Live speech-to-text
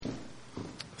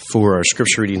For our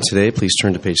scripture reading today, please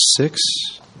turn to page 6.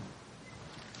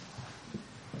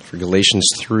 For Galatians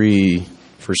 3,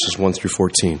 verses 1 through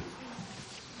 14.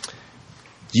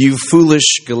 You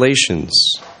foolish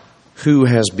Galatians, who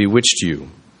has bewitched you?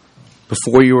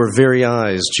 Before your very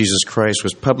eyes, Jesus Christ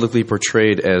was publicly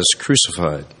portrayed as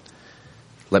crucified.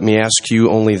 Let me ask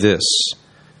you only this.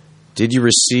 Did you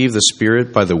receive the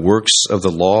Spirit by the works of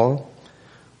the law,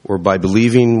 or by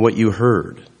believing what you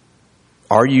heard?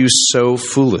 Are you so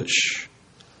foolish?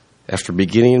 After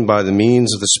beginning by the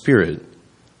means of the Spirit,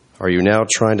 are you now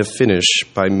trying to finish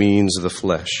by means of the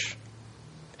flesh?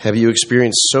 Have you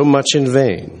experienced so much in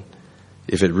vain,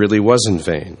 if it really was in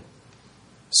vain?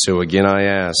 So again I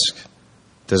ask,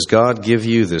 does God give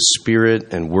you the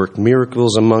Spirit and work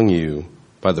miracles among you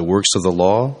by the works of the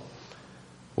law,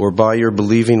 or by your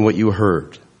believing what you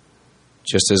heard?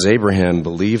 Just as Abraham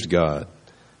believed God,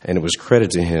 and it was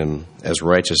credited to him as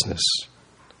righteousness.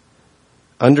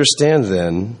 Understand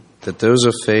then that those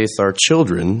of faith are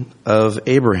children of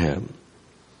Abraham.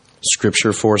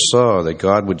 Scripture foresaw that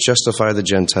God would justify the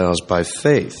Gentiles by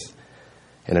faith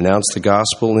and announce the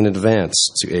gospel in advance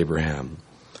to Abraham.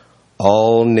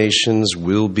 All nations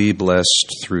will be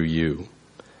blessed through you.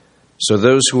 So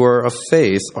those who are of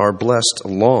faith are blessed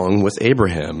along with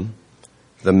Abraham,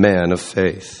 the man of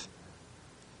faith.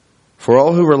 For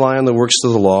all who rely on the works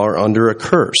of the law are under a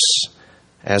curse,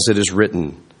 as it is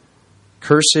written,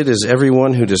 Cursed is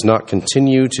everyone who does not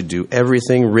continue to do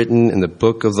everything written in the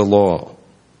book of the law.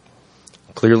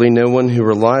 Clearly, no one who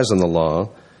relies on the law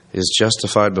is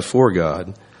justified before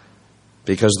God,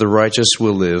 because the righteous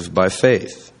will live by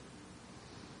faith.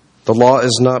 The law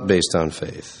is not based on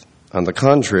faith. On the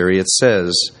contrary, it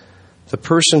says, the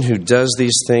person who does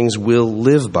these things will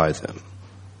live by them.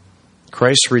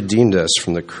 Christ redeemed us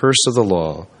from the curse of the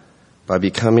law by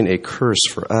becoming a curse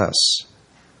for us.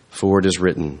 For it is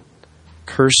written,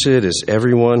 Cursed is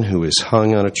everyone who is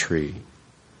hung on a tree.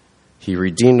 He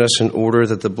redeemed us in order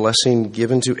that the blessing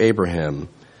given to Abraham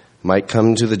might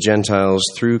come to the Gentiles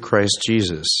through Christ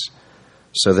Jesus,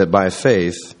 so that by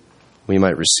faith we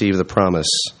might receive the promise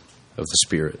of the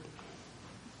Spirit.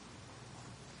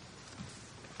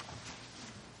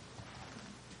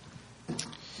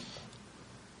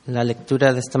 La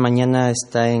lectura de esta mañana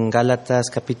está en Gálatas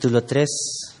capítulo 3,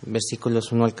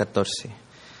 versículos 1 al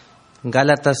 14.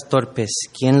 Gálatas torpes,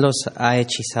 ¿quién los ha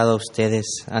hechizado a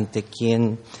ustedes, ante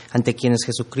quienes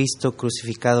Jesucristo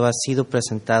crucificado ha sido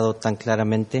presentado tan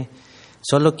claramente?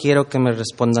 Solo quiero que me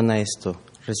respondan a esto.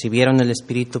 ¿Recibieron el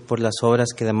Espíritu por las obras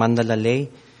que demanda la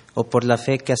ley o por la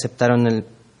fe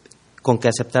con que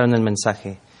aceptaron el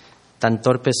mensaje? Tan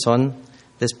torpes son,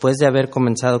 después de haber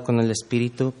comenzado con el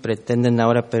Espíritu, pretenden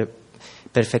ahora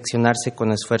perfeccionarse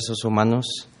con esfuerzos humanos,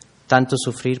 tanto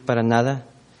sufrir para nada.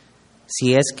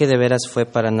 Si es que de veras fue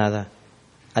para nada,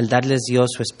 al darles Dios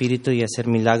su Espíritu y hacer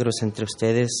milagros entre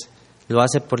ustedes, ¿lo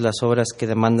hace por las obras que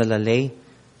demanda la ley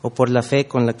o por la fe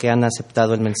con la que han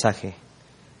aceptado el mensaje?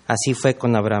 Así fue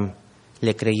con Abraham.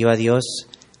 Le creyó a Dios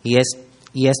y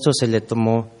esto se le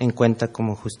tomó en cuenta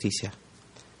como justicia.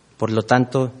 Por lo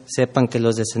tanto, sepan que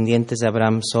los descendientes de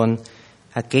Abraham son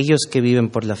aquellos que viven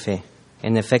por la fe.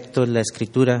 En efecto, la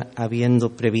Escritura,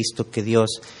 habiendo previsto que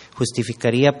Dios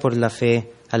justificaría por la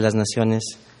fe a las naciones,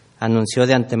 anunció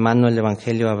de antemano el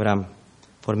Evangelio a Abraham.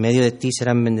 Por medio de ti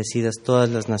serán bendecidas todas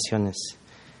las naciones.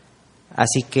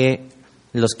 Así que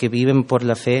los que viven por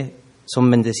la fe son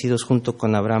bendecidos junto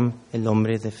con Abraham, el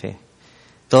hombre de fe.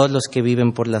 Todos los que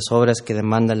viven por las obras que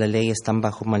demanda la ley están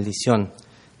bajo maldición,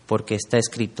 porque está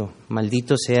escrito,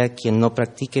 maldito sea quien no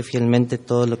practique fielmente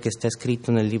todo lo que está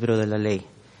escrito en el libro de la ley.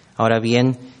 Ahora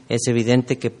bien, es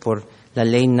evidente que por la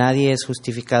ley nadie es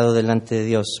justificado delante de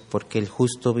Dios, porque el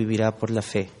justo vivirá por la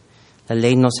fe. La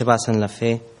ley no se basa en la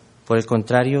fe, por el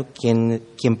contrario,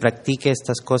 quien practique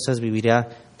estas cosas vivirá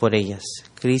por ellas.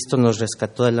 Cristo nos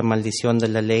rescató de la maldición de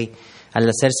la ley al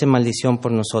hacerse maldición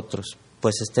por nosotros,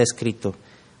 pues está escrito,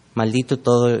 maldito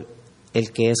todo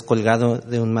el que es colgado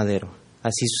de un madero.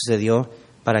 Así sucedió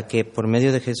para que por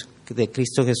medio de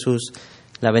Cristo Jesús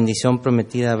la bendición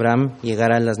prometida a Abraham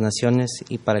llegara a las naciones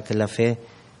y para que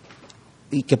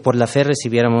por la fe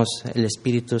recibiéramos el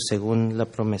Espíritu según la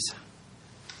promesa.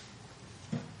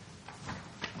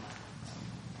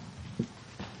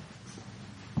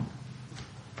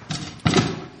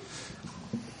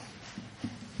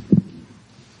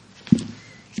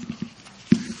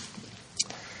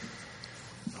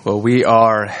 Well, we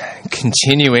are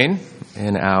continuing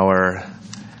in our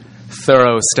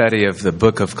thorough study of the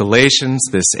book of Galatians,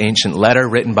 this ancient letter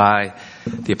written by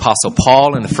the Apostle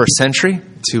Paul in the first century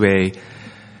to a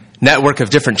network of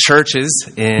different churches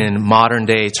in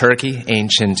modern-day Turkey,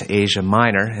 ancient Asia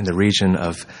Minor, in the region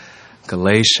of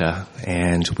Galatia.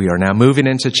 And we are now moving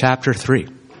into chapter 3.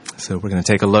 So we're going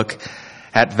to take a look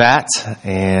at that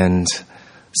and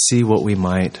see what we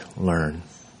might learn.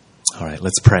 All right,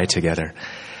 let's pray together.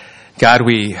 God,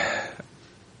 we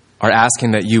are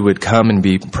asking that you would come and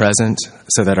be present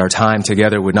so that our time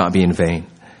together would not be in vain.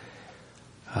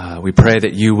 We pray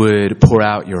that you would pour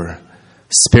out your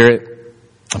Spirit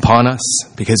upon us,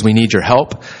 because we need your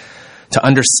help to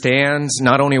understand,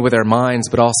 not only with our minds,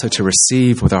 but also to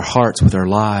receive with our hearts, with our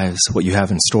lives, what you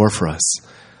have in store for us.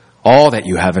 All that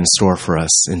you have in store for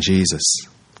us in Jesus,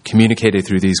 communicated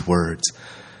through these words.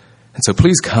 And so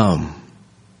please come.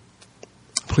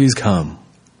 Please come.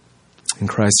 In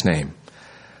Christ's name,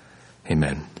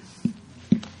 amen.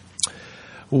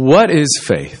 What is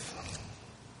faith?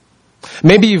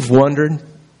 Maybe you've wondered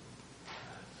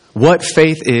what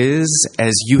faith is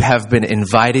as you have been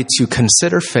invited to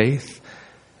consider faith,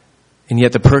 and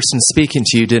yet the person speaking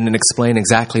to you didn't explain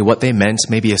exactly what they meant,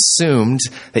 maybe assumed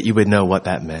that you would know what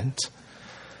that meant.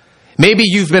 Maybe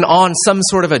you've been on some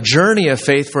sort of a journey of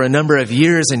faith for a number of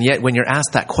years, and yet when you're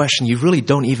asked that question, you really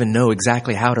don't even know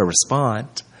exactly how to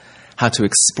respond, how to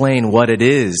explain what it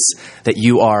is that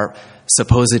you are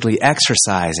supposedly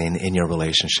exercising in your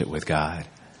relationship with God.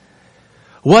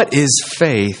 What is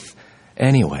faith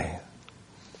anyway?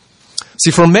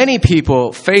 See, for many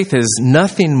people, faith is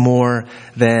nothing more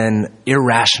than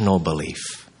irrational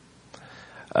belief.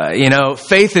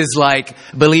 Faith is like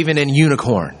believing in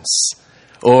unicorns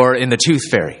or in the tooth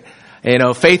fairy.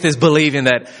 Faith is believing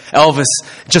that Elvis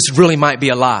just really might be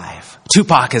alive.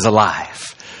 Tupac is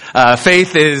alive.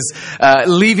 Faith is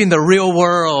leaving the real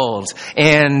world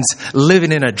and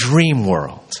living in a dream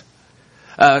world.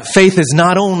 Faith is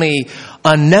not only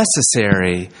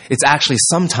unnecessary, it's actually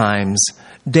sometimes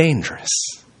dangerous.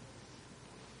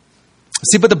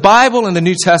 See, but the Bible and the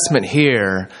New Testament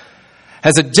here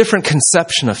has a different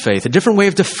conception of faith, a different way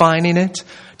of defining it,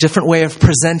 a different way of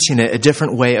presenting it, a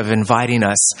different way of inviting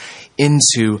us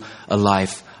into a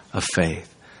life of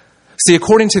faith. See,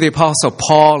 according to the Apostle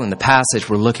Paul in the passage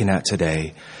we're looking at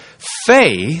today,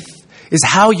 faith is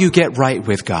how you get right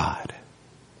with God.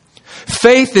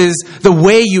 Faith is the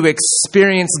way you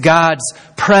experience God's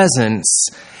presence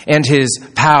and His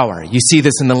power. You see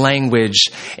this in the language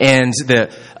and the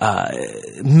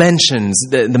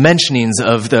mentionings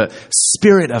of the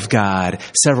Spirit of God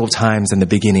several times in the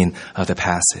beginning of the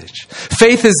passage.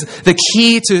 Faith is the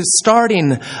key to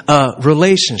starting a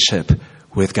relationship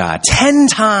with God. 10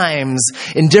 times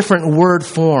in different word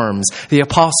forms, the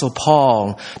Apostle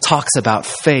Paul talks about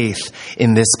faith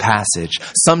in this passage.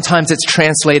 Sometimes it's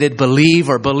translated believe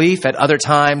or belief. At other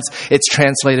times, it's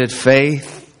translated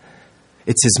faith.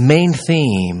 It's his main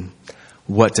theme.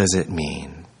 What does it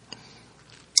mean?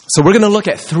 So we're going to look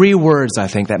at 3 words, I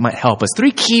think, that might help us.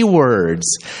 3 key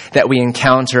words that we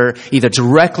encounter either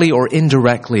directly or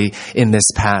indirectly in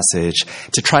this passage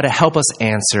to try to help us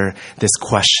answer this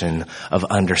question of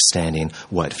understanding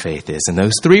what faith is. And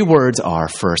those 3 words are,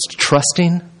 first,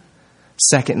 trusting,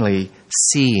 secondly,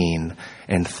 seeing,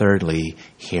 and thirdly,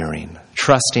 hearing.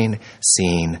 Trusting,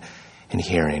 seeing, and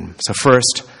hearing. So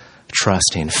first,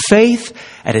 trusting. Faith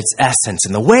at its essence,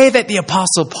 and the way that the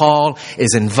Apostle Paul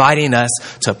is inviting us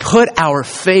to put our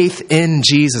faith in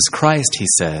Jesus Christ, he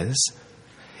says,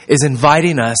 is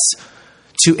inviting us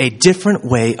to a different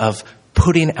way of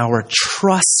putting our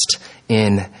trust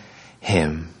in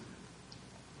Him.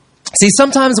 See,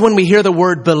 sometimes when we hear the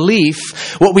word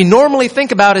belief, what we normally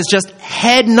think about is just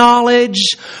head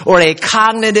knowledge or a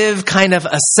cognitive kind of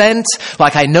assent,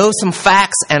 like I know some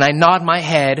facts and I nod my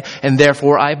head and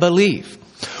therefore I believe.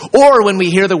 Or when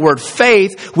we hear the word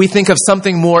faith, we think of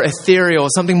something more ethereal,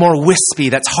 something more wispy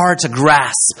that's hard to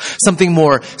grasp, something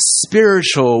more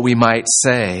spiritual, we might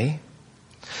say.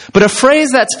 But a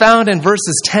phrase that's found in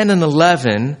verses 10 and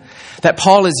 11 that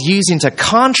Paul is using to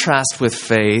contrast with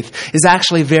faith is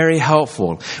actually very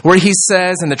helpful. Where he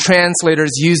says, and the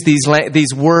translators use these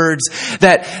words,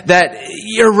 that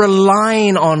you're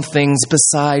relying on things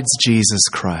besides Jesus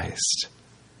Christ.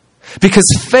 Because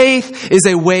faith is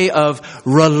a way of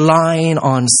relying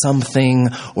on something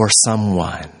or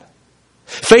someone.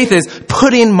 Faith is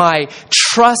putting my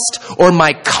trust or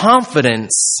my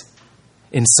confidence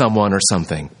in someone or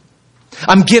something.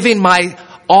 I'm giving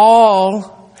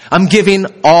all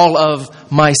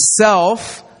of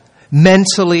myself,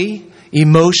 mentally,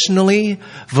 emotionally,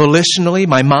 volitionally,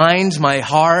 my mind, my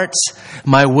heart,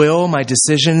 my will, my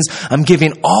decisions. I'm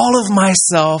giving all of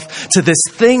myself to this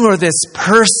thing or this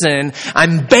person.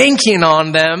 I'm banking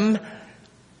on them.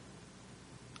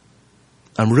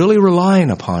 I'm really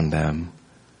relying upon them.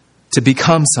 to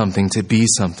become something, to be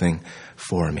something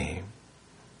for me.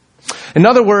 In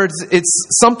other words, it's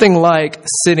something like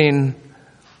sitting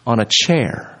on a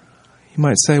chair. You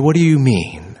might say, what do you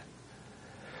mean?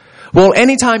 Well,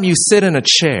 anytime you sit in a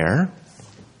chair,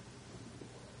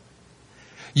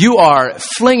 you are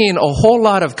flinging a whole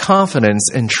lot of confidence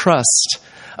and trust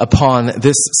upon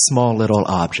this small little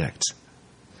object.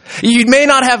 You may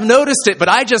not have noticed it, but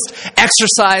I just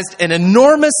exercised an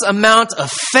enormous amount of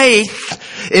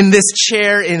faith in this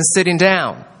chair in sitting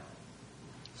down.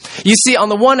 You see, on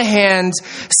the one hand,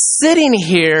 sitting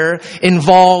here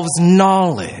involves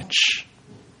knowledge.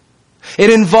 It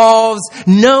involves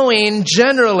knowing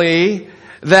generally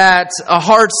that a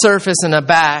hard surface and a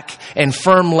back and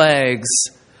firm legs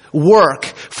work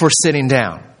for sitting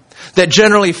down. That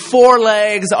generally 4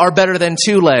 legs are better than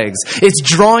 2 legs. It's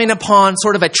drawing upon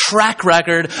sort of a track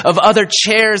record of other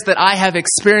chairs that I have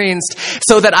experienced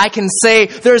so that I can say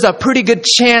there's a pretty good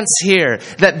chance here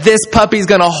that this puppy's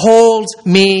going to hold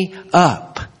me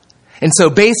up. And so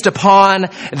based upon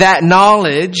that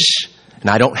knowledge, and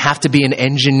I don't have to be an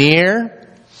engineer,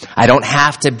 I don't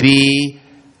have to be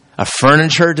a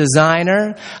furniture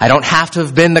designer, I don't have to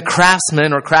have been the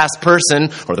craftsman or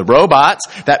craftsperson or the robot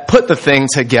that put the thing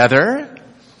together.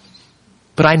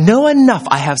 But I know enough,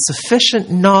 I have sufficient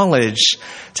knowledge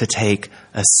to take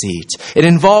a seat. It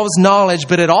involves knowledge,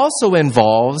 but it also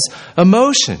involves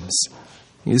emotions.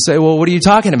 You say, well, what are you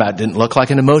talking about? Didn't look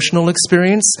like an emotional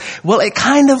experience? Well, it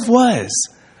kind of was.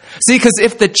 See, because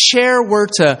if the chair were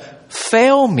to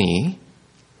fail me,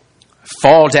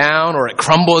 fall down, or it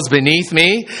crumbles beneath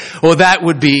me, well, that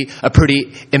would be a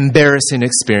pretty embarrassing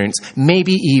experience,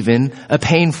 maybe even a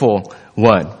painful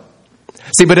one.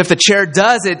 See, but if the chair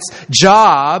does its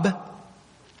job,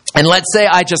 and let's say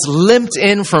I just limped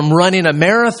in from running a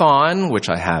marathon, which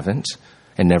I haven't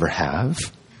and never have,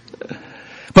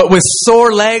 but with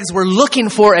sore legs, we're looking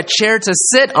for a chair to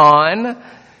sit on,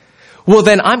 well,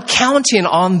 then I'm counting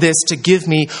on this to give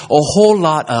me a whole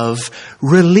lot of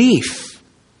relief.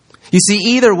 You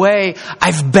see, either way,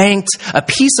 I've banked a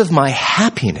piece of my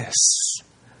happiness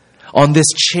on this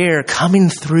chair coming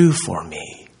through for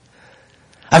me.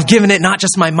 I've given it not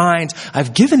just my mind,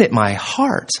 I've given it my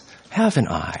heart, haven't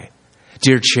I?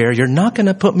 Dear chair, you're not going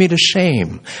to put me to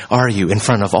shame, are you, in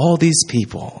front of all these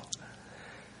people?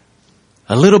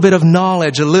 A little bit of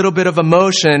knowledge, a little bit of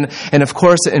emotion, and of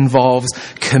course it involves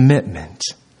commitment.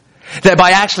 That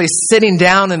by actually sitting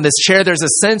down in this chair, there's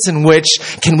a sense in which,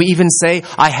 can we even say,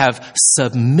 I have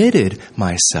submitted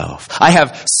myself. I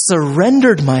have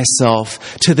surrendered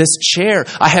myself to this chair.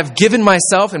 I have given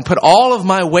myself and put all of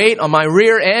my weight on my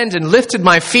rear end and lifted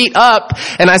my feet up.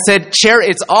 And I said, chair,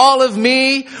 it's all of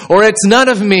me or it's none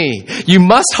of me. You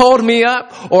must hold me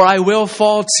up or I will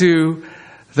fall to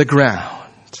the ground.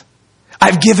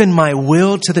 I've given my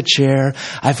will to the chair.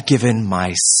 I've given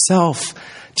myself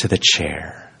to the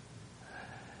chair.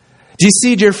 Do you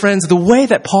see, dear friends, the way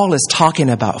that Paul is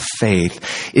talking about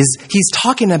faith is he's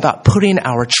talking about putting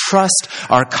our trust,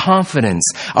 our confidence,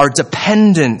 our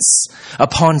dependence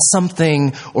upon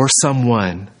something or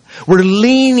someone. We're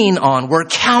leaning on, we're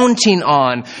counting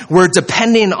on, we're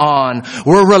depending on,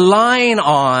 we're relying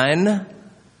on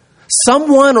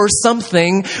someone or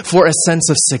something for a sense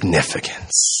of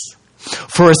significance,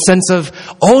 for a sense of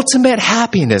ultimate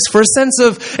happiness, for a sense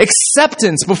of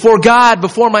acceptance before God,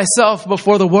 before myself,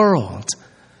 before the world.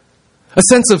 A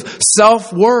sense of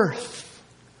self-worth,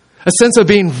 a sense of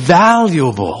being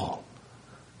valuable.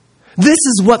 This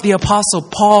is what the Apostle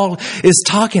Paul is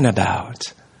talking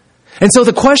about. And so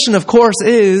the question, of course,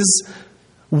 is,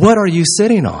 what are you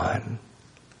sitting on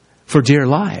for dear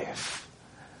life?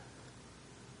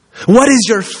 What is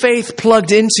your faith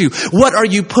plugged into? What are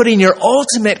you putting your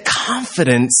ultimate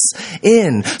confidence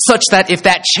in, such that if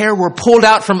that chair were pulled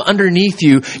out from underneath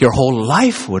you, your whole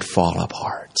life would fall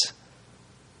apart?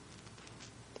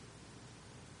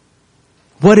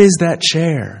 What is that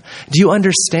chair? Do you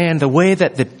understand the way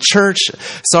that the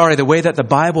way that the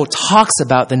Bible talks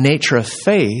about the nature of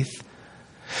faith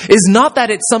is not that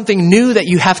it's something new that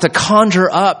you have to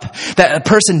conjure up, that a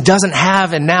person doesn't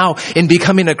have and now in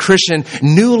becoming a Christian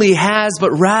newly has,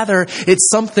 but rather it's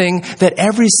something that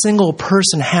every single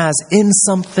person has in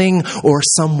something or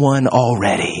someone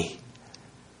already.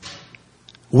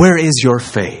 Where is your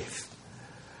faith?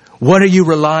 What are you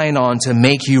relying on to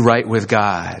make you right with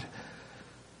God?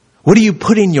 What are you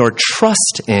putting your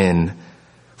trust in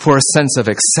for a sense of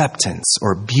acceptance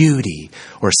or beauty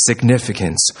or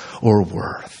significance or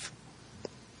worth?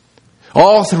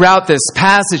 All throughout this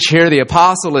passage here, the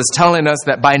apostle is telling us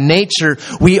that by nature,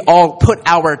 we all put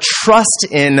our trust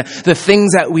in the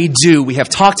things that we do. We have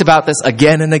talked about this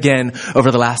again and again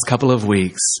over the last couple of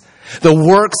weeks. The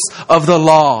works of the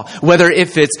law, whether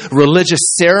if it's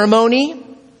religious ceremony,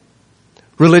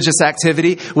 religious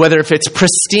activity, whether if it's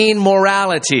pristine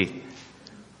morality,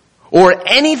 or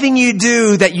anything you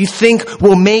do that you think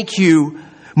will make you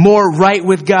more right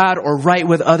with God or right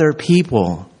with other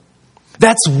people.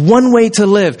 That's one way to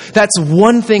live. That's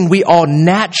one thing we all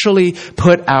naturally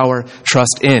put our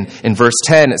trust in. In verse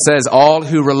 10, it says, all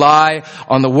who rely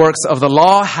on the works of the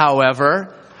law,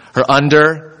 however, are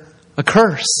under a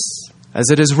curse. As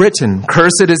it is written,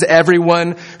 cursed is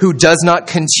everyone who does not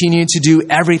continue to do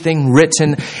everything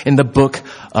written in the book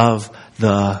of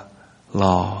the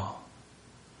law.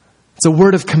 It's a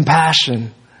word of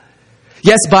compassion.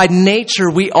 Yes, by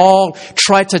nature, we all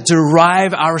try to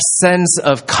derive our sense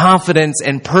of confidence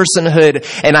and personhood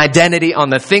and identity on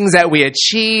the things that we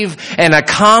achieve and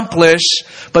accomplish.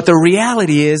 But the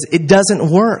reality is, it doesn't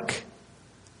work.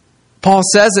 Paul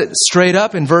says it straight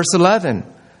up in verse 11.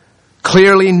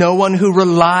 Clearly, no one who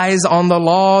relies on the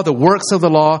law, the works of the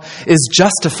law, is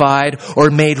justified or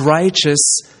made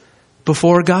righteous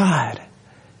before God.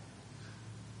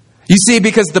 You see,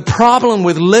 because the problem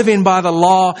with living by the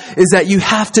law is that you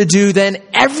have to do then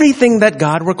everything that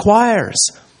God requires.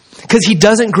 Because He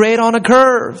doesn't grade on a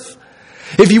curve.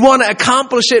 If you want to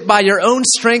accomplish it by your own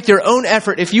strength, your own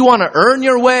effort, if you want to earn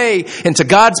your way into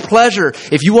God's pleasure,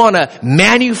 if you want to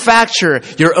manufacture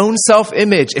your own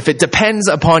self-image, if it depends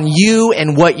upon you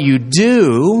and what you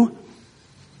do,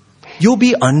 you'll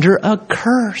be under a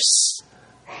curse.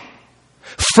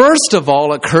 First of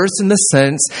all, a curse in the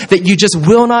sense that you just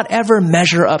will not ever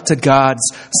measure up to God's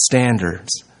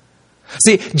standards.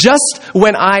 See, just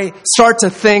when I start to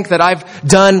think that I've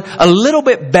done a little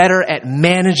bit better at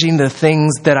managing the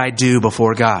things that I do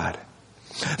before God,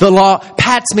 the law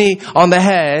pats me on the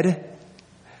head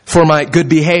for my good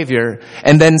behavior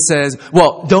and then says,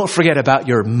 well, don't forget about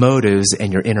your motives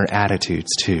and your inner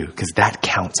attitudes too, because that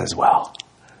counts as well.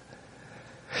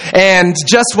 And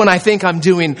just when I think I'm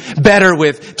doing better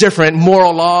with different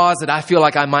moral laws that I feel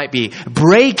like I might be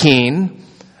breaking,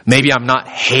 maybe I'm not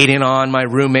hating on my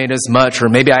roommate as much, or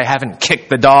maybe I haven't kicked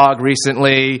the dog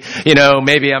recently,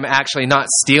 maybe I'm actually not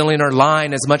stealing or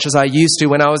lying as much as I used to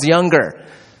when I was younger.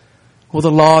 Well, the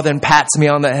law then pats me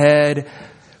on the head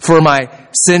for my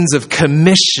sins of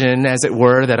commission, as it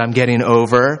were, that I'm getting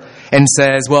over, and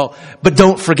says, well, but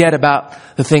don't forget about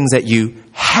the things that you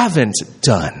haven't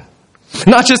done.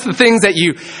 Not just the things that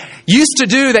you used to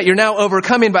do that you're now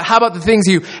overcoming, but how about the things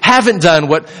you haven't done,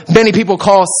 what many people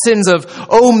call sins of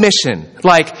omission,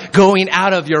 like going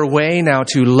out of your way now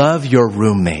to love your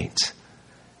roommate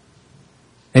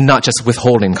and not just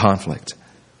withholding conflict.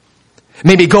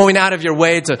 Maybe going out of your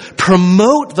way to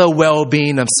promote the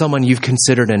well-being of someone you've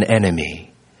considered an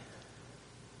enemy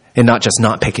and not just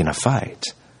not picking a fight.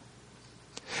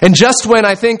 And just when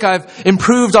I think I've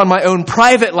improved on my own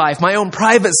private life, my own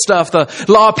private stuff, the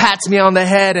law pats me on the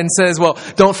head and says, well,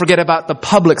 don't forget about the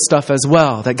public stuff as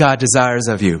well that God desires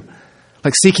of you.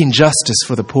 Like seeking justice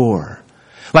for the poor.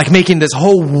 Like making this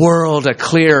whole world a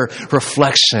clear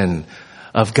reflection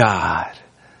of God,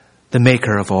 the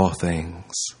maker of all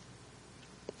things.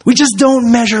 We just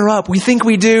don't measure up. We think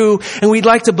we do, and we'd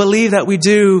like to believe that we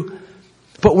do.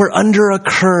 But we're under a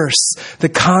curse, the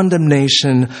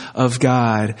condemnation of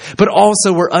God. But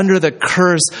also we're under the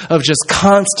curse of just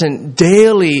constant,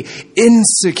 daily,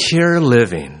 insecure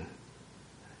living.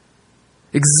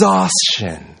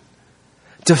 Exhaustion,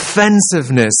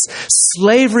 defensiveness,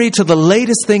 slavery to the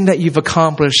latest thing that you've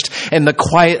accomplished, and the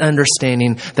quiet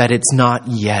understanding that it's not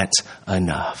yet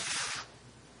enough.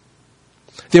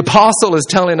 The apostle is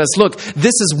telling us, look,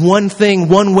 this is one thing,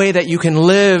 one way that you can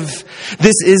live.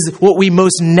 This is what we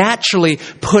most naturally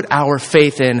put our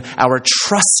faith in, our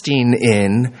trusting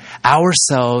in,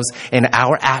 ourselves and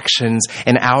our actions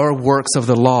and our works of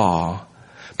the law.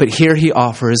 But here he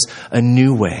offers a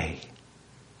new way.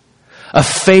 A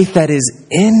faith that is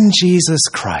in Jesus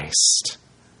Christ.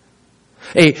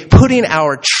 A putting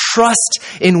our trust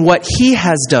in what He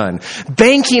has done.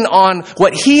 Banking on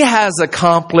what He has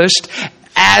accomplished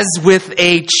as with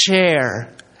a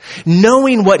chair,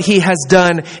 knowing what He has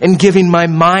done and giving my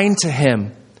mind to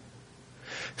Him,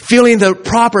 feeling the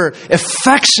proper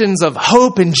affections of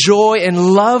hope and joy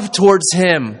and love towards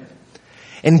Him,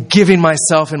 and giving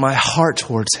myself and my heart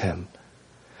towards Him,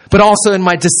 but also in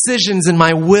my decisions and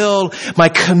my will, my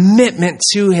commitment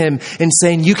to Him, and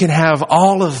saying, you can have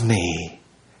all of me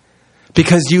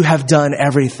because you have done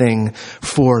everything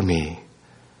for me.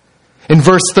 In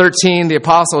verse 13, the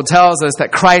apostle tells us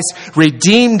that Christ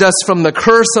redeemed us from the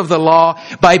curse of the law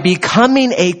by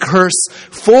becoming a curse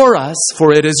for us,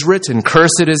 for it is written,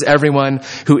 cursed is everyone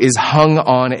who is hung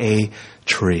on a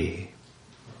tree.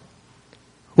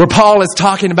 where Paul is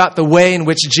talking about the way in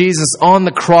which Jesus on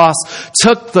the cross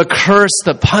took the curse,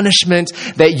 the punishment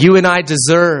that you and I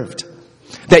deserved,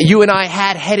 that you and I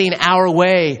had heading our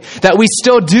way, that we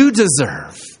still do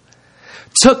deserve.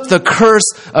 Took the curse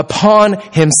upon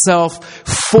himself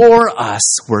for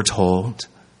us, we're told.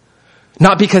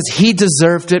 Not because he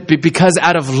deserved it, but because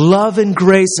out of love and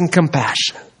grace and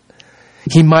compassion,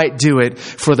 he might do it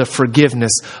for the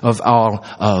forgiveness of all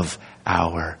of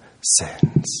our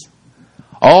sins.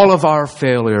 All of our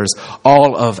failures,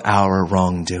 all of our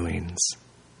wrongdoings.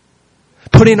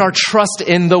 Putting our trust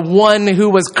in the one who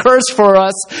was cursed for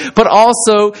us, but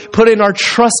also putting our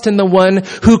trust in the one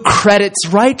who credits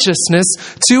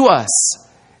righteousness to us.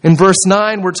 In verse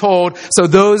 9, we're told, so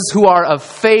those who are of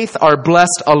faith are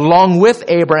blessed along with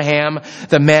Abraham,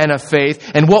 the man of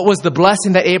faith. And what was the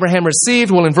blessing that Abraham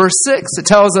received? Well, in verse 6, it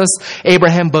tells us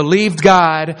Abraham believed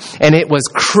God and it was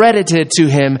credited to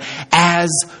him as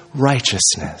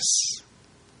righteousness.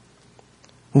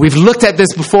 We've looked at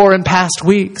this before in past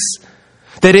weeks.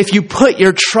 That if you put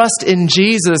your trust in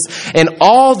Jesus and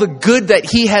all the good that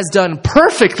he has done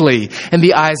perfectly in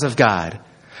the eyes of God,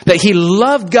 that he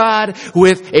loved God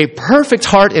with a perfect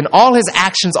heart in all his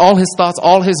actions, all his thoughts,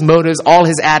 all his motives, all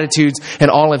his attitudes,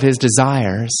 and all of his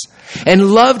desires,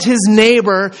 and loved his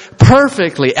neighbor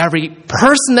perfectly, every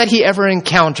person that he ever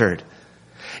encountered,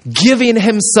 giving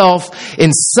himself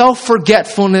in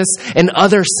self-forgetfulness and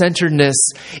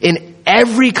other-centeredness in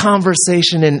every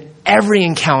conversation, in every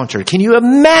encounter. Can you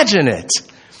imagine it?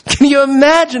 Can you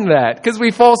imagine that? Because we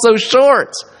fall so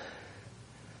short.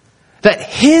 That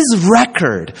his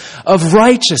record of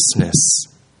righteousness,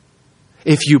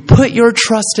 if you put your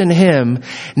trust in him,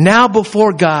 now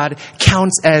before God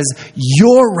counts as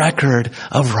your record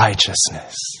of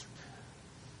righteousness.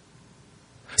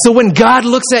 So when God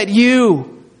looks at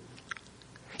you,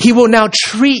 he will now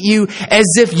treat you as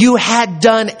if you had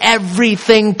done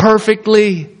everything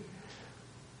perfectly.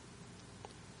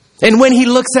 And when he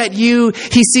looks at you,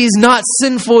 he sees not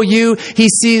sinful you, he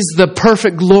sees the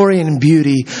perfect glory and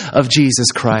beauty of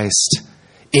Jesus Christ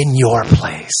in your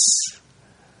place.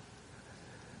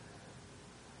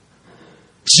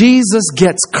 Jesus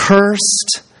gets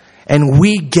cursed and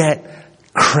we get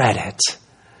credit.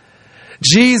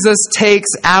 Jesus takes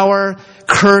our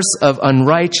curse of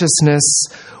unrighteousness,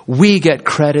 we get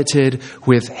credited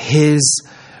with his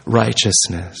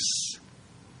righteousness.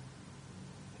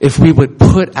 If we would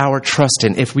put our trust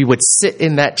in, if we would sit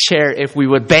in that chair, if we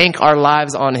would bank our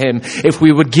lives on him, if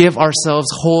we would give ourselves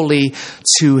wholly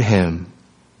to him.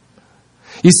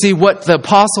 You see, what the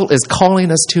apostle is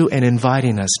calling us to and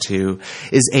inviting us to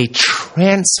is a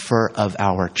transfer of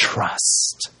our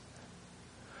trust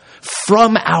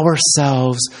from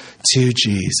ourselves to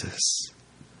Jesus.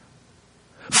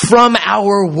 From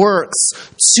our works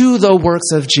to the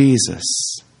works of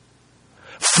Jesus.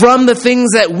 From the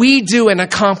things that we do and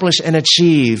accomplish and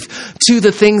achieve to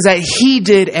the things that he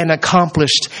did and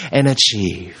accomplished and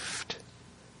achieved.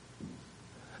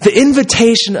 The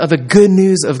invitation of the good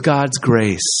news of God's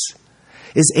grace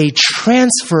is a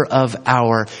transfer of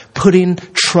our putting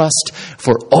trust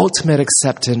for ultimate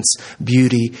acceptance,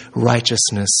 beauty,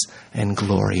 righteousness, and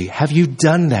glory. Have you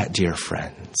done that, dear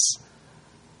friends?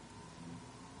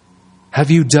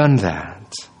 Have you done that?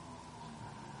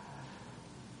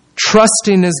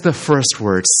 Trusting is the first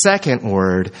word. Second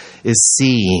word is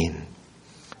seeing.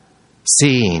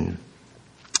 Seeing.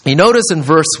 You notice in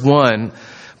verse 1,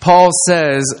 Paul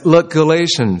says, look,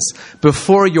 Galatians,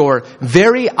 before your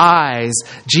very eyes,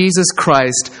 Jesus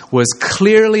Christ was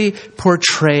clearly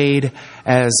portrayed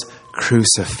as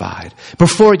crucified.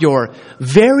 Before your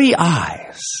very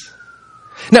eyes.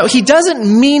 Now, he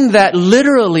doesn't mean that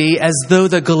literally as though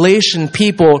the Galatian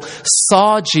people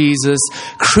saw Jesus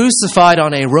crucified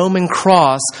on a Roman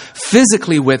cross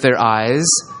physically with their eyes,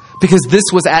 because this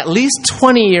was at least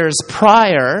 20 years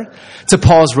prior to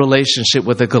Paul's relationship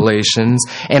with the Galatians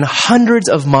and hundreds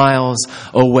of miles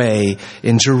away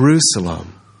in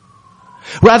Jerusalem.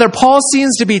 Rather, Paul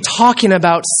seems to be talking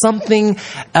about something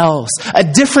else, a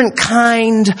different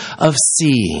kind of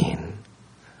seeing.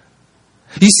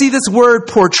 You see, this word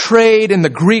portrayed in the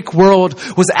Greek world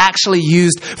was actually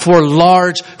used for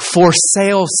large for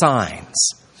sale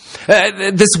signs.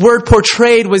 This word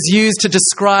portrayed was used to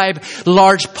describe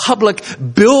large public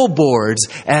billboards,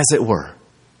 as it were.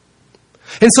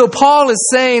 And so Paul is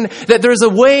saying that there's a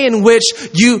way in which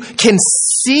you can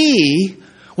see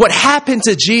what happened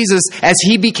to Jesus as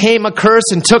he became a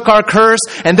curse and took our curse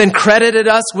and then credited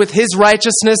us with his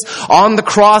righteousness on the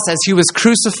cross as he was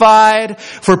crucified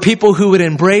for people who would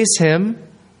embrace him.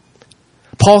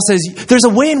 Paul says there's a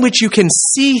way in which you can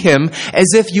see him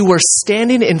as if you were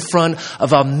standing in front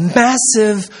of a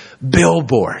massive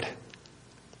billboard.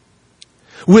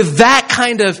 With that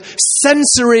kind of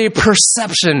sensory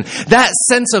perception, that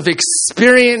sense of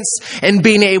experience and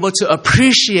being able to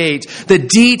appreciate the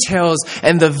details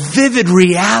and the vivid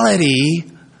reality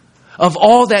of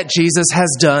all that Jesus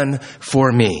has done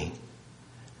for me.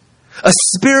 A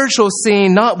spiritual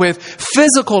scene, not with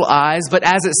physical eyes, but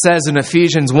as it says in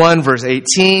Ephesians 1 verse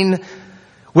 18,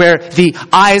 where the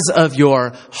eyes of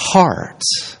your heart,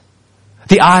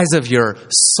 the eyes of your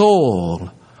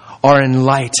soul are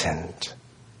enlightened.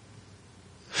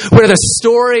 Where the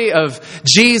story of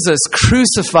Jesus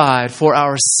crucified for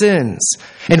our sins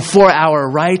and for our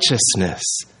righteousness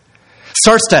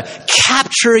starts to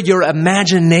capture your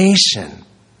imagination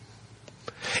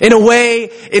in a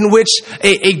way in which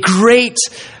a great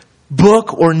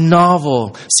book or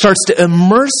novel starts to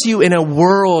immerse you in a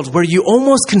world where you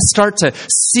almost can start to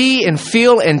see and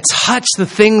feel and touch the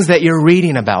things that you're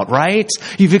reading about, right?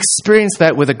 You've experienced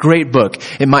that with a great book.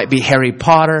 It might be Harry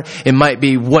Potter. It might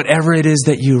be whatever it is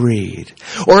that you read.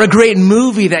 Or a great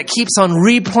movie that keeps on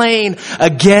replaying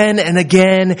again and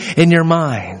again in your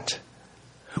mind.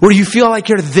 Where you feel like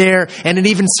you're there and it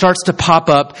even starts to pop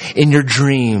up in your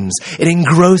dreams. It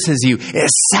engrosses you. It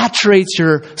saturates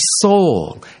your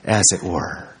soul, as it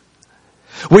were.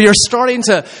 Where you're starting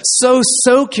to so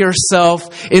soak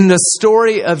yourself in the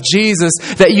story of Jesus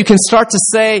that you can start to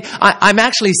say, I'm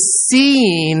actually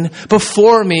seeing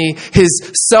before me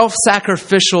his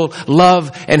self-sacrificial love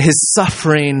and his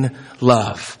suffering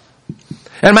love.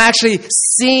 And I'm actually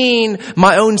seeing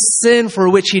my own sin for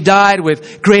which he died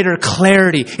with greater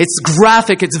clarity. It's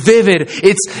graphic, it's vivid,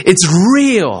 it's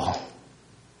real.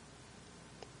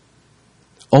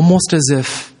 Almost as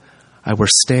if I were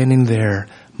standing there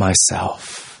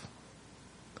myself.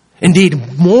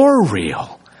 Indeed, more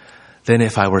real than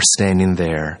if I were standing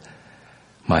there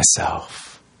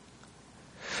myself.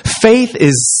 Faith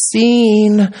is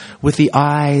seen with the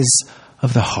eyes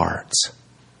of the heart.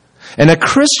 And a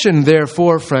Christian,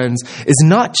 therefore, friends, is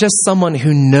not just someone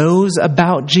who knows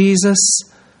about Jesus,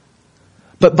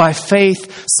 but by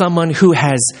faith, someone who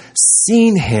has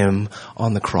seen him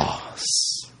on the cross.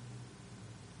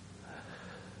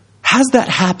 Has that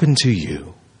happened to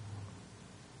you?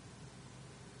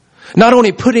 Not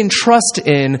only putting trust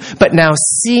in, but now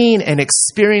seeing and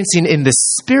experiencing in the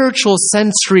spiritual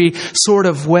sensory sort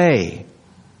of way.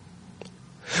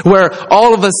 Where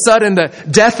all of a sudden the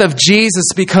death of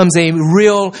Jesus becomes a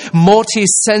real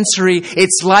multi-sensory,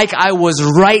 it's like I was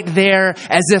right there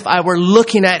as if I were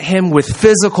looking at him with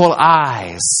physical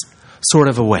eyes, sort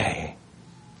of a way.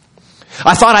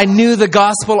 I thought I knew the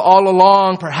gospel all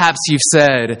along, perhaps you've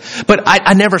said, but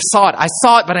I never saw it. I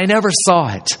saw it, but I never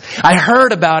saw it. I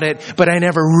heard about it, but I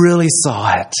never really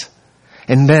saw it.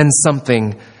 And then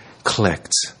something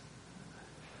clicked.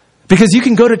 Because you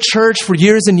can go to church for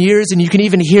years and years and you can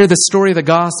even hear the story of the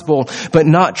gospel, but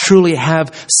not truly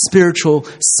have spiritual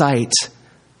sight.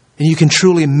 And you can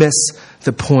truly miss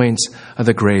the point of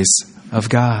the grace of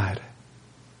God.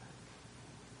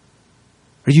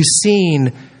 Are you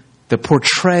seeing the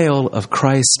portrayal of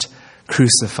Christ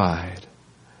crucified?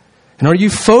 And are you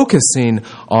focusing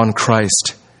on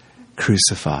Christ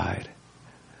crucified?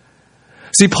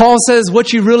 See, Paul says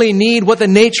what you really need, what the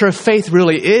nature of faith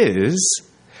really is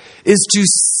to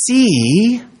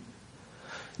see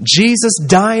Jesus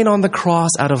dying on the cross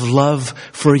out of love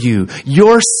for you.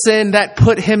 Your sin that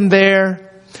put him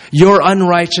there, your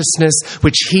unrighteousness,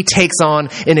 which he takes on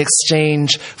in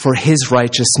exchange for his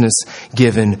righteousness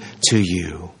given to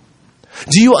you.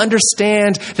 Do you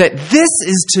understand that this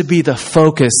is to be the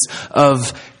focus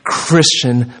of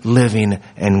Christian living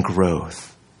and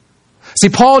growth? See,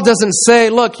 Paul doesn't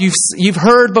say, look, you've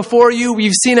heard before you,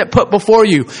 you've seen it put before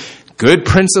you. Good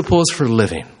principles for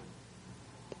living.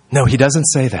 No, he doesn't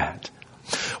say that.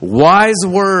 Wise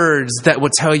words that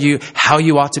will tell you how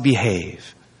you ought to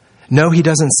behave. No, he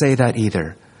doesn't say that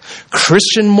either.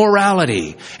 Christian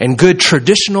morality and good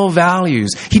traditional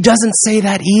values. He doesn't say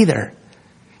that either.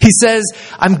 He says,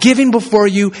 I'm giving before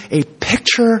you a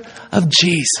picture of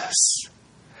Jesus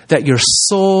that your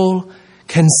soul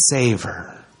can savor.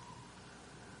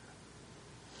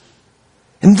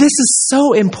 And this is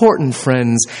so important,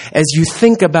 friends, as you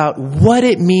think about what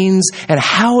it means and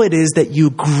how it is that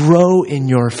you grow in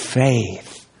your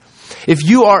faith. If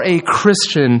you are a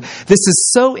Christian, this is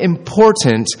so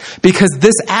important because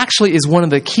this actually is one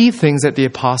of the key things that the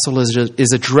apostle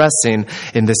is addressing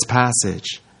in this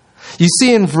passage. You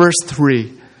see in verse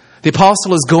 3, The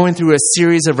apostle is going through a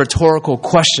series of rhetorical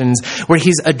questions where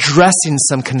he's addressing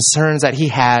some concerns that he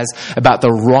has about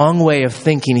the wrong way of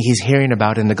thinking he's hearing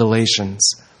about in the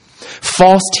Galatians.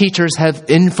 False teachers have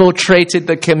infiltrated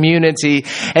the community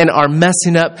and are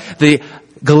messing up the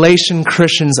Galatian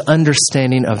Christians'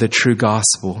 understanding of the true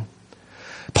gospel.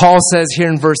 Paul says here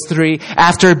in verse 3,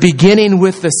 after beginning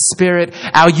with the Spirit,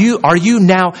 are you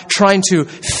now trying to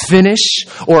finish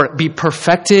or be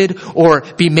perfected or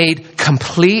be made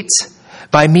complete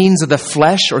by means of the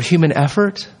flesh or human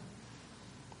effort?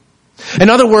 In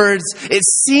other words, it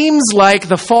seems like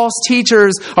the false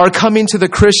teachers are coming to the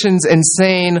Christians and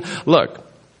saying, look,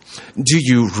 do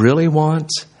you really want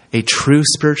a true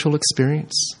spiritual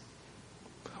experience?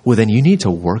 Well, then you need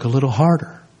to work a little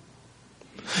harder.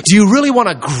 Do you really want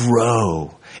to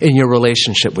grow in your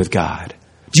relationship with God?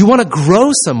 Do you want to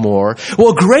grow some more?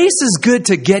 Well, grace is good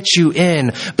to get you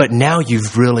in, but now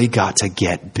you've really got to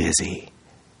get busy.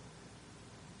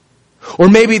 Or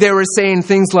maybe they were saying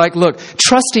things like, look,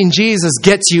 trusting Jesus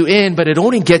gets you in, but it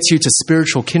only gets you to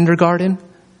spiritual kindergarten.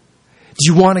 Do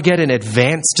you want to get an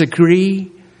advanced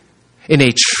degree in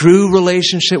a true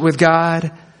relationship with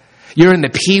God? You're in the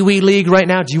Pee Wee League right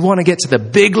now. Do you want to get to the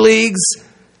big leagues?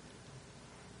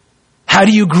 How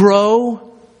do you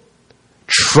grow?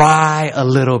 Try a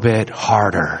little bit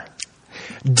harder.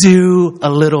 Do a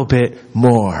little bit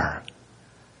more.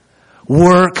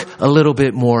 Work a little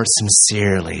bit more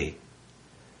sincerely.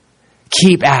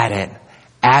 Keep at it.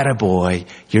 Attaboy,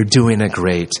 you're doing a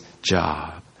great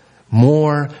job.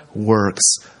 More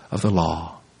works of the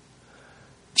law.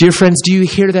 Dear friends, do you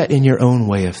hear that in your own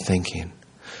way of thinking?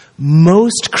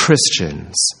 Most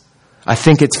Christians, I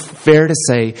think it's fair to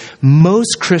say,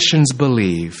 most Christians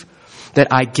believe that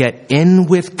I get in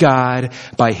with God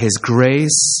by His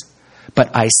grace,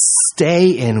 but I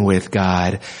stay in with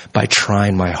God by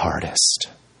trying my hardest.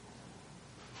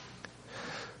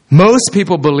 Most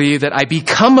people believe that I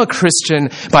become a Christian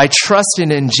by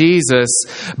trusting in Jesus,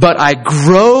 but I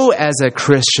grow as a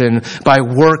Christian by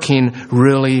working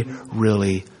really,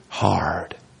 really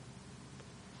hard.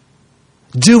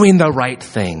 Doing the right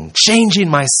thing, changing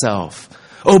myself,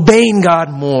 obeying God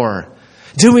more,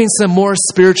 doing some more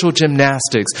spiritual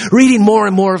gymnastics, reading more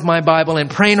and more of my Bible and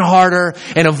praying harder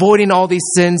and avoiding all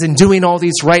these sins and doing all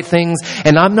these right things.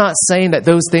 And I'm not saying that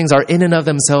those things are in and of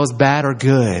themselves bad or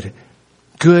good.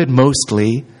 Good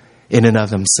mostly in and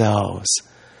of themselves.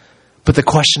 But the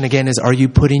question again is, are you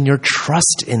putting your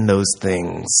trust in those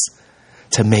things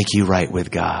to make you right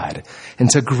with God and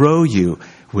to grow you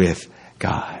with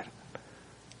God?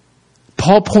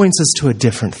 Paul points us to a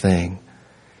different thing.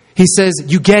 He says,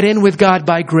 you get in with God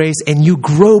by grace and you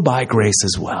grow by grace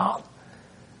as well.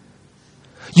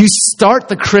 You start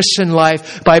the Christian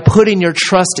life by putting your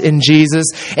trust in Jesus,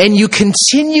 and you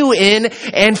continue in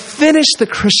and finish the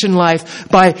Christian life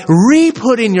by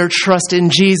re-putting your trust in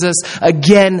Jesus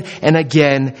again and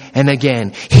again and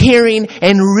again. Hearing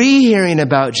and re-hearing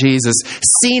about Jesus,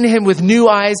 seeing Him with new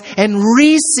eyes and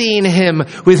re-seeing Him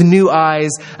with new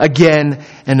eyes again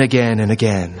and again and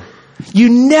again.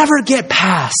 You never get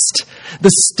past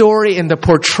the story and the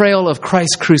portrayal of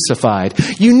Christ crucified.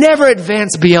 You never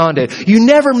advance beyond it. You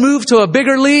never move to a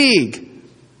bigger league.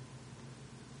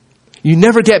 You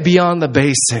never get beyond the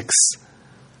basics.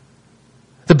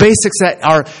 The basics that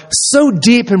are so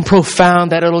deep and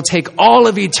profound that it'll take all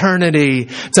of eternity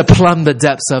to plumb the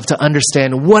depths of, to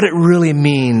understand what it really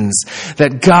means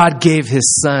that God gave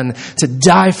His Son to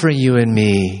die for you and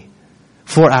me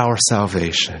for our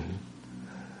salvation.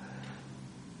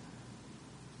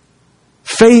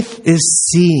 Faith is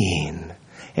seeing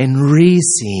and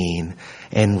re-seeing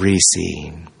and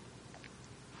re-seeing.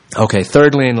 Okay,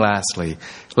 thirdly and lastly,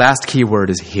 last key word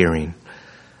is hearing.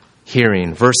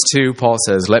 Hearing. Verse 2, Paul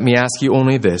says, let me ask you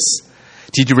only this.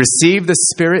 Did you receive the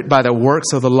Spirit by the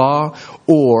works of the law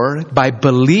or by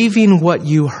believing what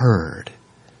you heard?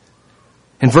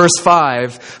 In verse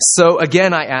 5, so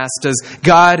again I ask, does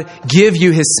God give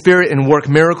you His Spirit and work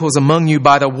miracles among you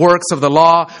by the works of the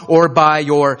law or by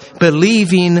your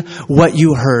believing what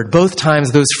you heard? Both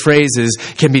times those phrases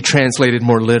can be translated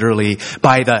more literally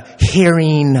by the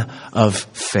hearing of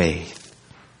faith.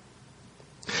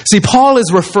 See, Paul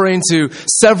is referring to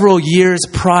several years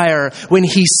prior when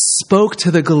he spoke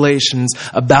to the Galatians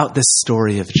about this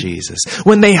story of Jesus.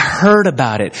 When they heard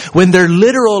about it, when their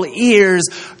literal ears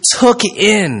took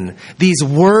in these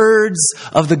words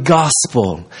of the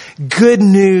gospel, good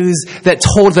news that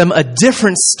told them a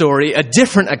different story, a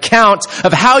different account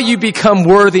of how you become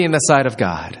worthy in the sight of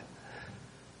God.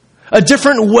 A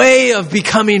different way of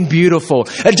becoming beautiful.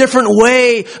 A different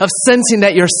way of sensing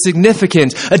that you're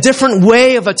significant. A different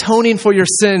way of atoning for your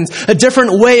sins. A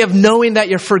different way of knowing that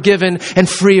you're forgiven and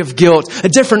free of guilt. A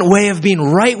different way of being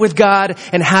right with God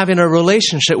and having a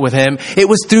relationship with Him. It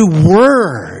was through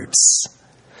words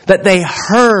that they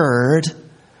heard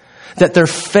that their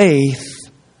faith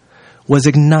was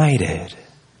ignited.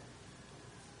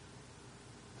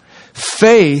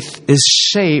 Faith is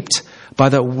shaped by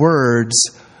the words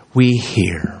we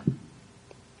hear.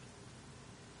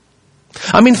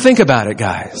 I mean, think about it,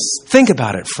 guys. Think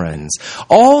about it, friends.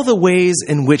 All the ways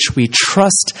in which we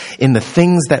trust in the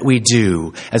things that we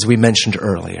do, as we mentioned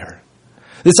earlier.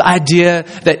 This idea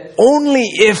that only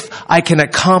if I can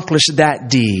accomplish that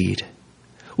deed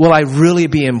will I really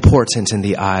be important in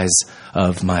the eyes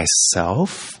of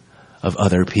myself, of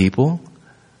other people.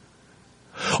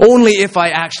 Only if I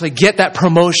actually get that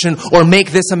promotion or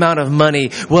make this amount of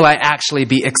money will I actually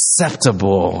be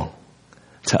acceptable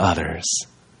to others.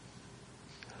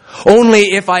 Only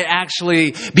if I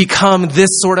actually become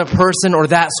this sort of person or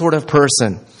that sort of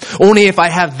person. Only if I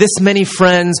have this many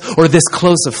friends or this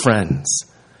close of friends.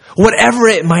 Whatever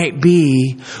it might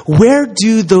be, where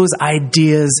do those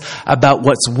ideas about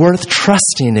what's worth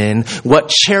trusting in, what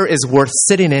chair is worth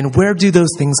sitting in, where do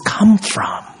those things come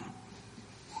from?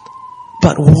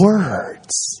 But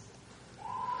words.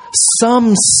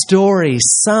 Some story,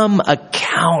 some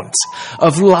account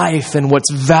of life and what's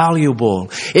valuable.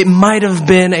 It might have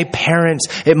been a parent.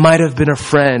 It might have been a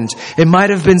friend. It might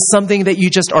have been something that you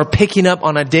just are picking up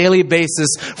on a daily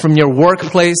basis from your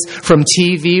workplace, from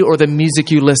TV, or the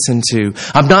music you listen to.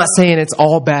 I'm not saying it's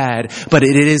all bad, but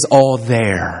it is all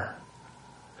there.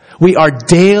 We are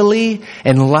daily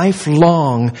and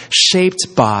lifelong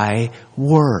shaped by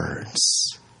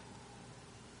words.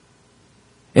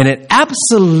 And it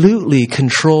absolutely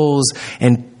controls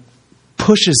and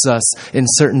pushes us in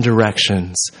certain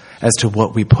directions as to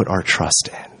what we put our trust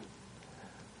in.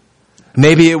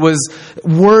 Maybe it was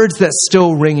words that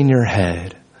still ring in your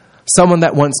head. Someone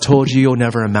that once told you you'll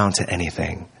never amount to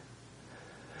anything.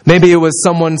 Maybe it was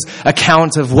someone's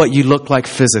account of what you looked like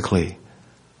physically.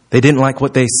 They didn't like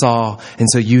what they saw, and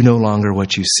so you no longer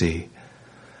what you see.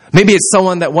 Maybe it's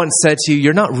someone that once said to you,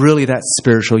 you're not really that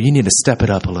spiritual. You need to step it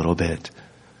up a little bit.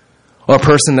 Or a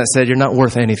person that said, you're not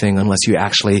worth anything unless you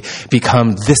actually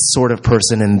become this sort of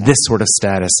person and this sort of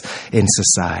status in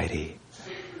society.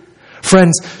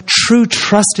 Friends, true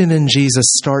trusting in Jesus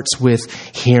starts with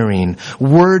hearing.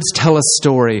 Words tell a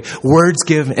story. Words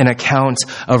give an account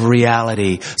of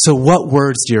reality. So what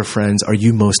words, dear friends, are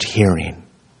you most hearing?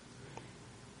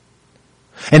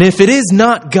 And if it is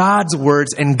not God's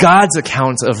words and God's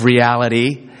account of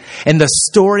reality and the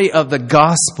story of the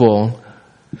gospel,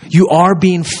 you are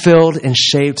being filled and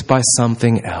shaped by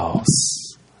something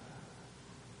else.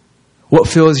 What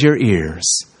fills your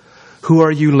ears? Who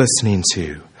are you listening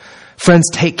to? Friends,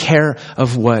 take care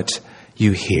of what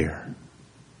you hear.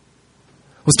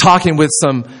 I was talking with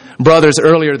some brothers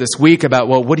earlier this week about,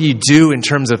 well, what do you do in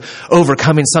terms of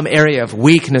overcoming some area of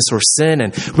weakness or sin?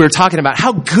 And we were talking about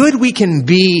how good we can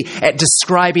be at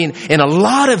describing in a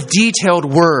lot of detailed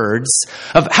words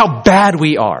of how bad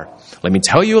we are. Let me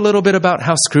tell you a little bit about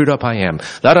how screwed up I am.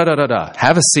 Da-da-da-da-da.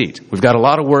 Have a seat. We've got a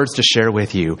lot of words to share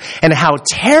with you. And how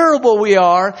terrible we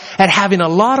are at having a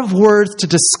lot of words to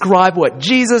describe what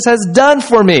Jesus has done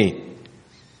for me.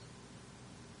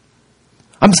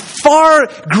 I'm far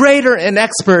greater an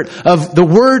expert of the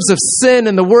words of sin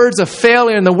and the words of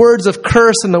failure and the words of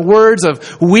curse and the words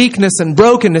of weakness and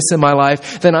brokenness in my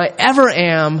life than I ever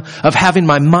am of having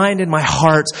my mind and my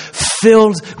heart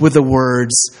filled with the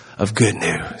words of good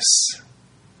news.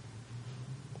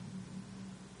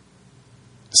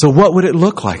 So what would it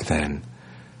look like then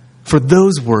for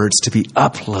those words to be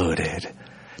uploaded,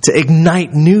 to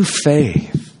ignite new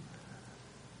faith?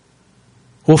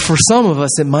 Well, for some of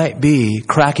us, it might be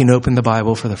cracking open the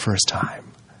Bible for the first time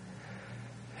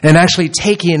and actually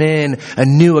taking in a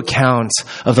new account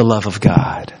of the love of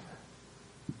God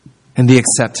and the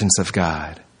acceptance of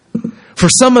God. For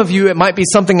some of you, it might be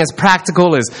something as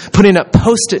practical as putting up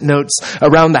Post-it notes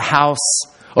around the house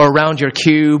or around your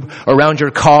cube, or around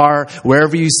your car,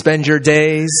 wherever you spend your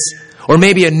days. Or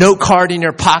maybe a note card in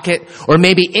your pocket, or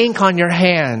maybe ink on your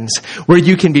hands, where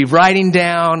you can be writing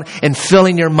down and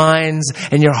filling your minds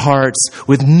and your hearts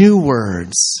with new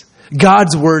words.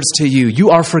 God's words to you. You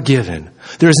are forgiven.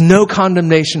 There is no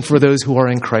condemnation for those who are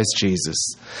in Christ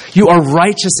Jesus. You are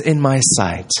righteous in my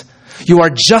sight. You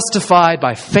are justified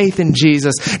by faith in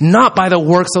Jesus, not by the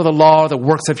works of the law or the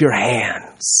works of your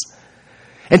hands.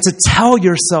 And to tell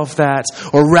yourself that,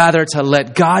 or rather to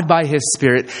let God by His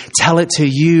Spirit tell it to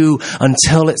you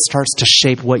until it starts to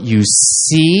shape what you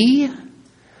see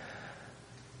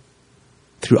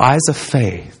through eyes of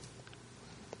faith.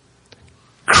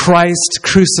 Christ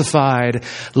crucified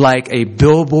like a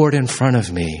billboard in front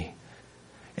of me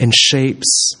and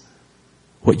shapes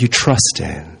what you trust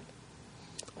in,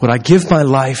 what I give my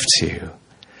life to,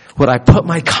 what I put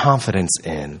my confidence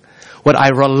in, what I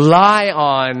rely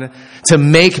on to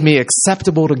make me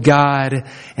acceptable to God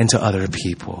and to other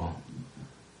people.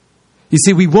 You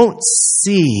see, we won't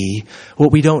see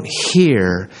what we don't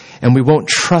hear, and we won't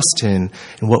trust in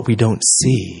what we don't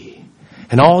see.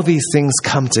 And all these things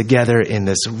come together in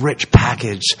this rich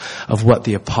package of what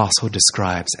the apostle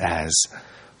describes as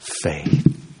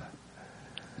faith.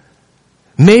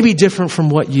 Maybe different from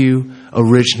what you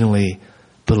originally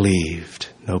believed,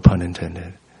 no pun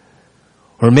intended.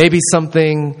 Or maybe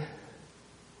something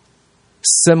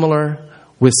similar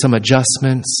with some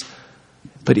adjustments,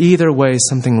 but either way,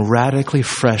 something radically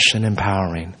fresh and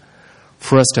empowering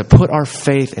for us to put our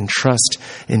faith and trust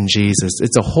in Jesus.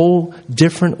 It's a whole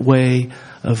different way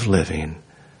of living.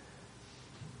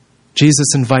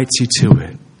 Jesus invites you to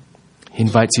it. He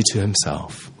invites you to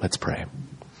Himself. Let's pray.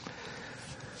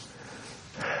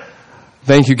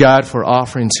 Thank you, God, for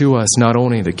offering to us not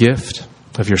only the gift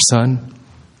of your Son,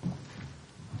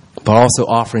 but also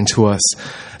offering to us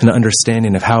an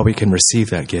understanding of how we can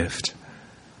receive that gift,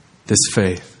 this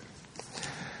faith.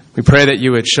 We pray that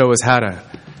you would show us how to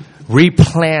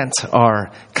replant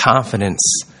our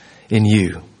confidence in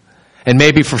you. And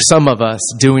maybe for some of us,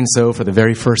 doing so for the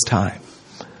very first time.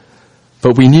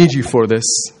 But we need you for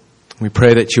this. We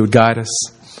pray that you would guide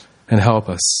us and help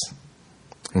us.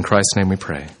 In Christ's name we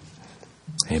pray.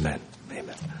 Amen.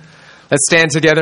 Amen. Let's stand together.